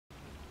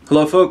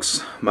Hello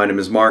folks, my name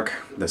is Mark.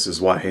 This is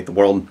Why I Hate the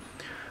World.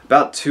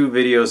 About 2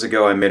 videos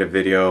ago I made a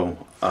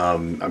video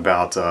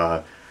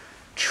about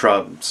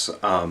Trump's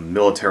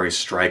military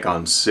strike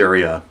on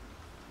Syria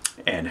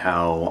and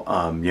how,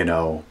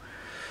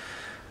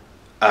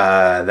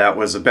 that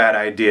was a bad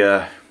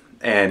idea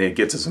and it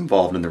gets us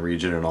involved in the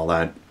region and all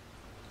that.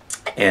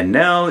 And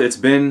now it's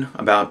been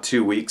about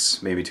 2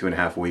 weeks, maybe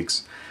 2.5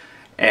 weeks.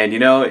 And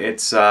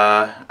it's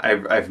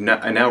I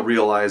now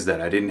realize that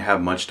I didn't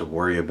have much to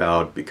worry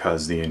about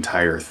because the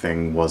entire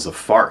thing was a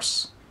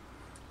farce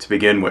to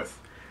begin with,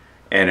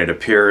 and it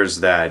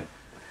appears that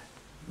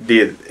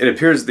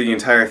the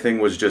entire thing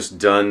was just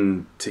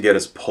done to get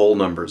us poll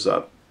numbers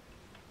up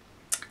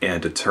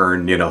and to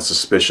turn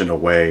suspicion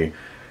away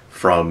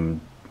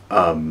from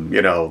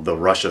the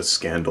Russia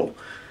scandal.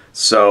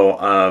 So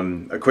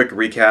a quick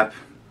recap: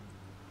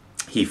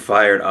 he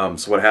fired.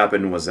 So what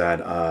happened was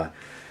that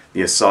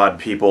the Assad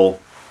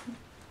people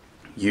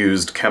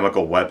used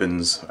chemical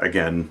weapons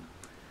again,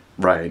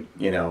 right,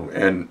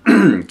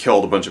 and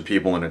killed a bunch of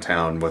people in a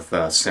town with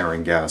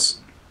sarin gas.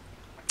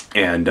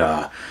 And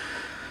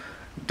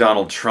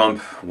Donald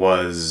Trump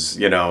was,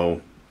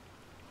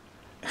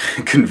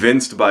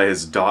 convinced by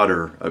his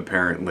daughter,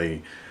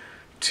 apparently,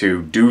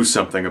 to do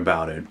something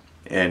about it.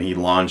 And he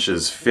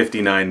launches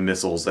 59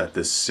 missiles at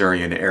this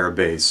Syrian air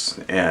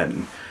base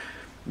and,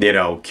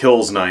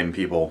 kills 9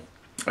 people,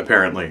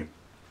 apparently.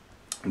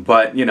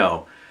 But,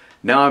 now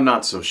I'm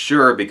not so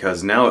sure,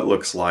 because now it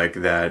looks like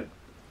that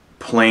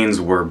planes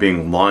were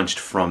being launched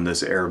from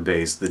this air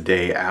base the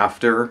day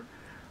after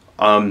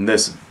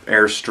this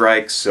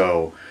airstrike.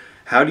 So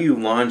how do you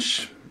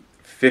launch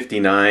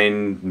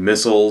 59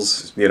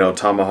 missiles,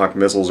 Tomahawk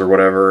missiles or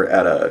whatever,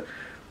 at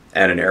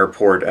an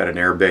airport, at an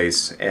air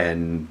base,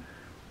 and,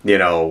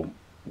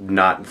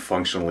 not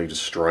functionally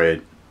destroy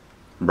it,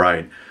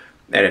 right?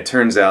 And it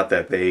turns out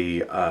that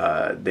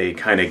they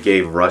kind of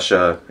gave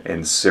Russia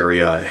and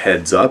Syria a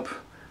heads up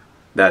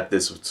that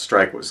this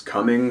strike was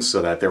coming,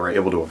 so that they were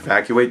able to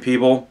evacuate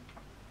people,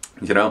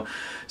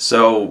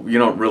 So you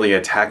don't really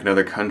attack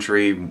another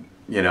country,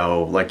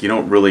 like you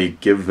don't really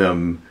give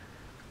them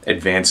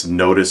advance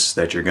notice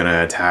that you're going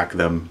to attack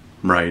them,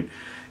 right?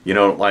 You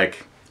don't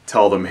like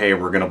tell them, hey,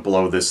 we're going to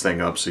blow this thing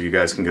up so you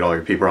guys can get all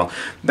your people out.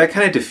 That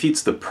kind of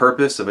defeats the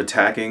purpose of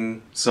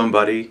attacking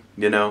somebody,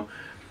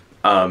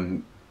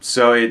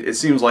 So it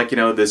seems like,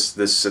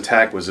 this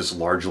attack was just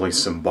largely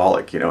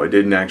symbolic. It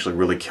didn't actually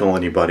really kill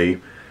anybody.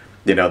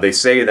 They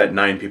say that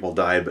 9 people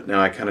died, but now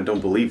I kind of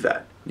don't believe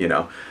that,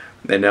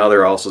 And now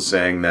they're also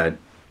saying that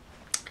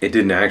it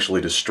didn't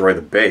actually destroy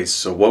the base,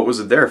 so what was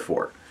it there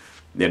for,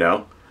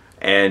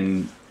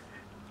 And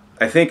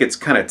I think it's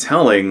kind of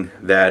telling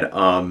that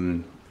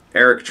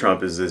Eric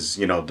Trump is this,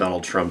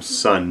 Donald Trump's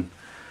son,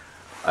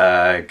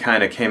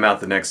 kind of came out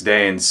the next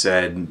day and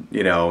said,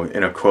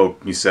 in a quote,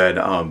 he said,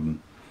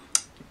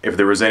 if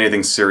there was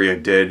anything Syria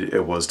did,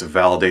 it was to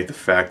validate the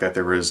fact that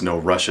there is no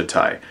Russia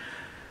tie.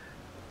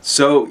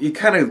 So you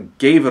kind of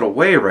gave it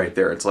away right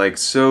there. It's like,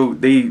 so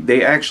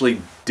they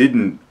actually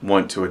didn't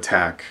want to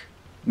attack,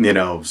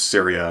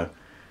 Syria,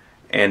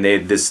 and they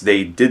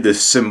did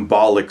this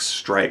symbolic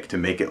strike to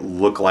make it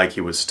look like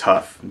he was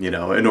tough, in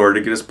order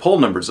to get his poll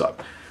numbers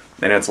up.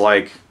 And it's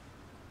like,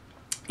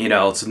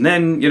 so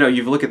then,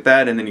 you look at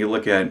that, and then you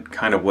look at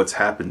kind of what's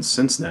happened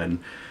since then.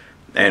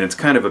 And it's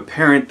kind of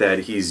apparent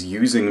that he's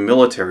using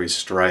military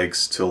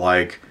strikes to,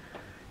 like,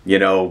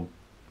 to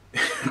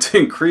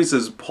increase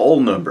his poll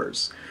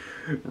numbers,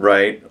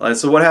 right?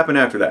 So what happened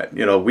after that?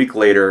 A week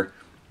later,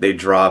 they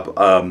drop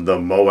the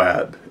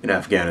Moab in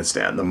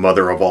Afghanistan, the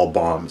mother of all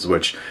bombs,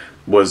 which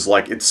was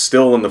like, it's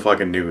still in the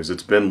fucking news.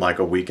 It's been like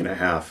a week and a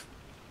half,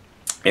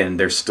 and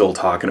they're still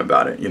talking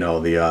about it.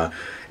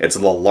 It's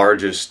the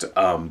largest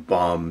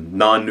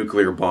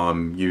non-nuclear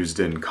bomb used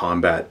in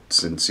combat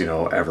since,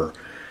 ever.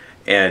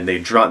 And they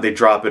drop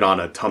it on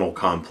a tunnel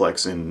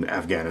complex in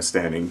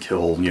Afghanistan and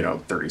kill,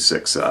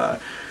 36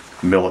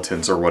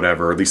 militants or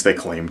whatever. At least they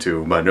claim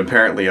to. But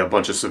apparently a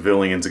bunch of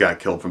civilians got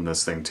killed from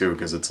this thing too,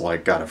 because it's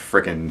like got a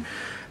freaking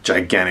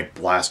gigantic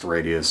blast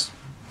radius.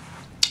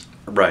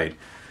 Right.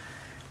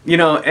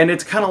 And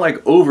it's kind of like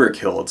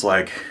overkill. It's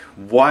like,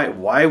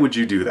 why would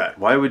you do that?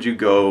 Why would you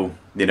go,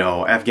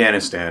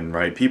 Afghanistan,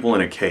 right? People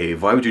in a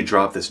cave. Why would you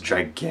drop this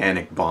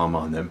gigantic bomb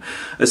on them?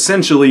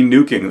 Essentially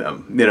nuking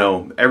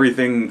them,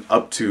 everything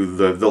up to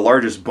the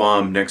largest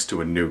bomb next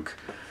to a nuke.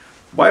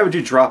 Why would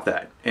you drop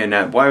that?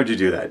 And why would you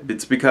do that?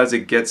 It's because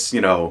it gets,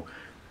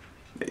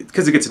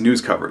 because it gets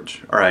news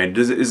coverage. All right,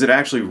 is it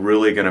actually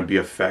really going to be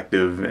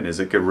effective? And is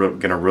it going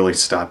to really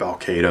stop Al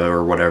Qaeda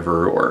or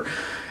whatever? Or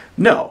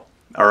no.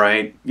 All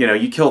right,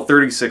 you kill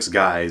 36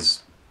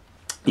 guys.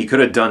 You could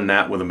have done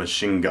that with a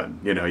machine gun.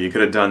 You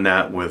could have done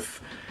that with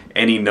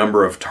any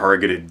number of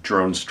targeted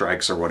drone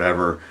strikes or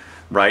whatever,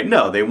 right?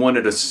 No, they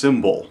wanted a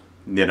symbol.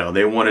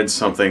 They wanted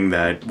something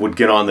that would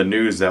get on the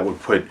news, that would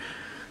put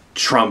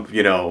Trump,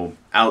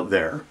 out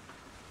there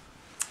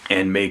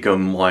and make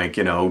him, like,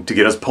 to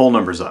get his poll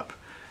numbers up.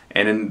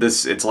 And in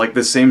this, it's like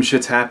the same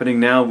shit's happening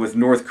now with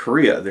North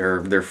Korea.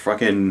 They're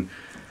fucking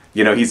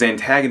You know, he's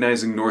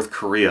antagonizing North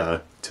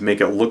Korea to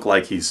make it look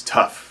like he's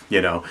tough,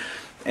 you know.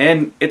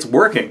 And it's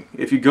working.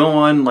 If you go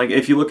on, like,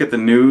 if you look at the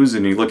news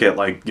and you look at,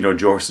 like, you know,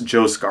 Joe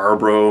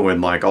Scarborough and,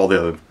 like, all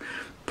the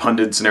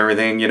pundits and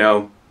everything, you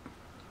know,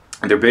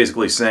 they're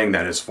basically saying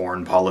that his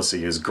foreign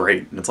policy is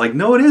great. And it's like,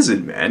 no, it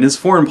isn't, man. His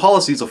foreign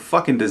policy is a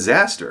fucking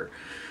disaster,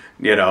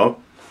 you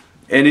know.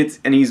 And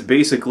he's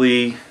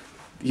basically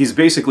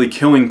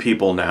killing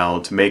people now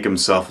to make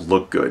himself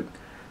look good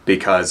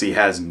because he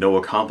has no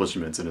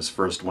accomplishments in his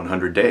first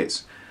 100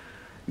 days.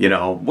 You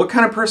know, what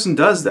kind of person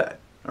does that?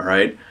 All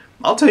right?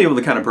 I'll tell you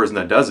the kind of person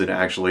that does it,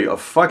 actually. A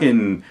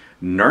fucking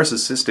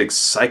narcissistic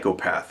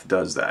psychopath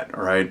does that,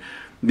 all right?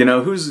 You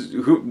know,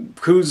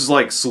 whose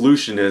like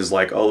solution is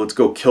like, oh, let's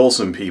go kill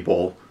some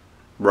people,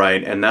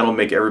 right? And that'll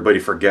make everybody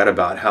forget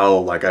about how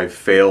like I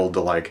failed to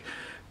like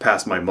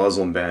pass my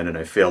Muslim ban, and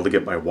I failed to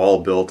get my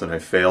wall built, and I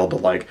failed to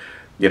like,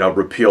 you know,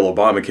 repeal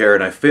Obamacare,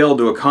 and I failed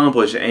to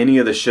accomplish any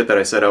of the shit that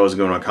I said I was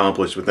going to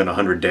accomplish within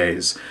 100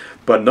 days.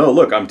 But no,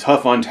 look, I'm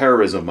tough on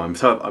terrorism. I'm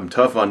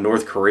tough on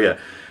North Korea.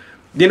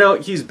 You know,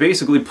 he's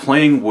basically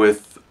playing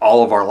with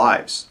all of our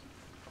lives,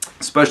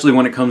 especially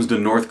when it comes to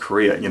North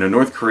Korea. You know,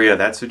 North Korea,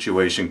 that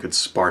situation could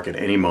spark at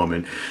any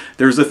moment.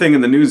 There was a thing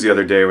in the news the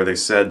other day where they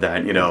said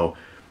that, you know,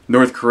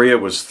 North Korea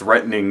was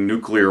threatening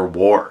nuclear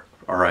war,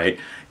 all right?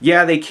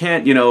 Yeah, they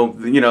can't,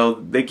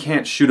 they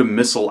can't shoot a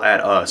missile at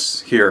us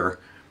here,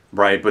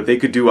 right? But they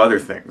could do other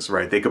things,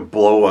 right? They could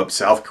blow up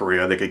South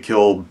Korea. They could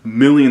kill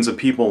millions of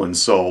people in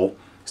Seoul,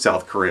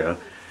 South Korea,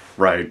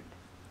 right?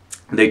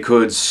 They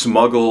could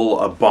smuggle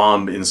a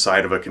bomb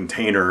inside of a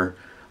container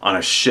on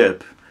a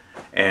ship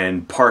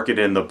and park it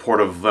in the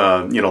port of,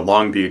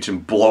 Long Beach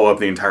and blow up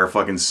the entire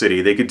fucking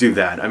city. They could do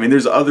that. I mean,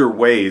 there's other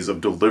ways of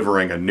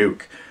delivering a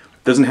nuke.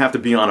 It doesn't have to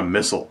be on a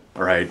missile,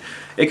 all right?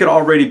 It could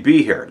already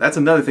be here. That's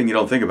another thing you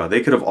don't think about.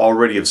 They could have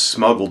already have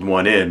smuggled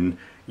one in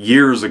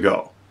years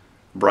ago,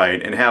 right?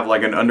 And have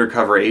like an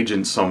undercover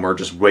agent somewhere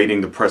just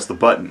waiting to press the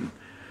button.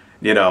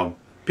 You know,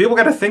 people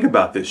got to think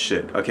about this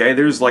shit, okay?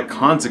 There's like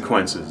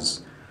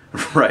consequences.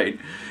 Right?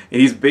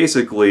 And he's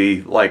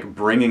basically like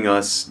bringing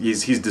us,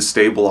 he's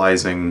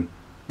destabilizing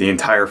the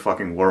entire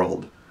fucking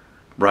world,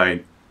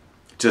 right?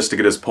 Just to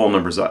get his poll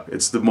numbers up.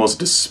 It's the most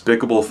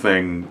despicable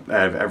thing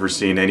I've ever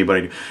seen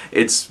anybody do.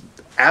 It's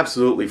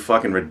absolutely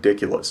fucking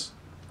ridiculous.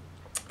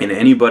 And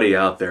anybody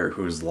out there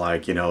who's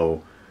like, you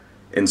know,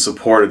 in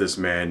support of this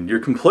man, you're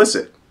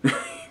complicit.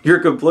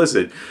 You're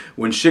complicit.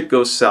 When shit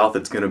goes south,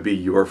 it's gonna be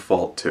your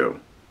fault too,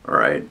 all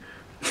right?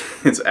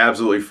 It's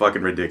absolutely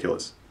fucking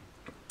ridiculous.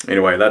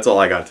 Anyway, that's all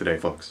I got today,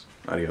 folks.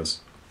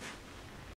 Adios.